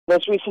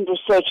There's recent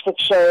research that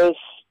shows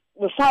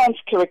the science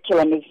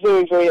curriculum is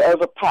very, very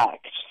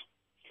overpacked,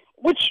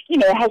 which, you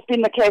know, has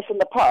been the case in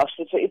the past.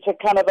 It's a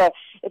kind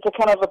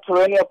of a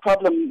perennial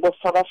problem with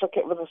South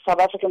the South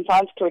African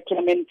science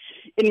curriculum.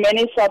 In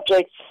many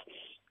subjects,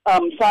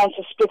 science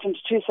is split into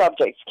two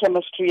subjects,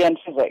 chemistry and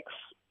physics.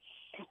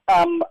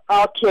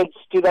 Our kids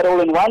do that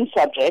all in one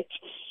subject,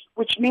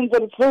 which means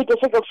that it's very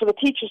difficult for the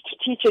teachers to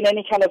teach in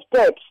any kind of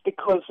depth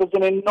because there's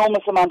an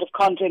enormous amount of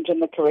content in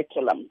the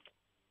curriculum.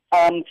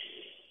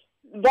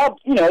 That,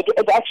 you know,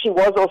 it actually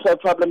was also a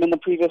problem in the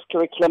previous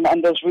curriculum,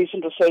 and there's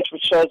recent research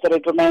which shows that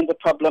it remains a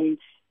problem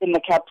in the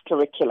CAPS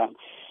curriculum.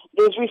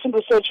 There's recent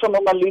research from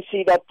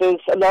Lucy that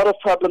there's a lot of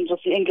problems with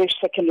the English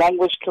second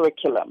language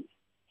curriculum.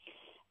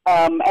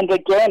 And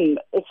again,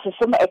 it's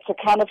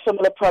a kind of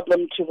similar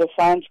problem to the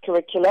science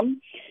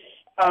curriculum.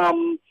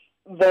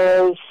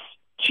 There's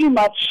too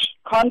much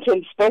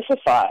content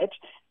specified,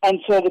 and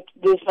so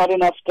there's not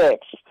enough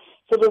depth.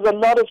 So there's a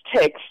lot of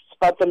text,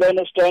 but the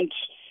learners don't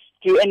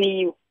do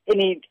any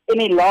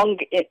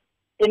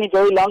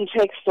very long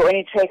text or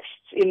any text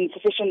in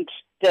sufficient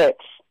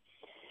depth.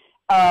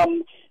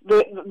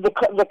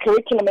 The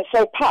curriculum is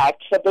so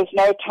packed that there's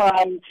no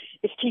time.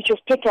 If teachers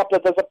pick up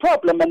that there's a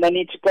problem and they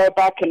need to go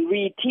back and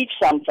re-teach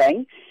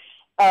something,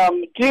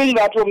 doing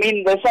that will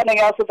mean there's something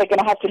else that they're going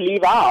to have to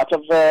leave out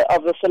of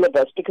the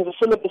syllabus, because the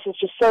syllabus is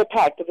just so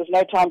packed that there's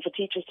no time for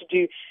teachers to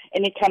do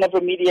any kind of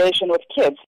remediation with kids.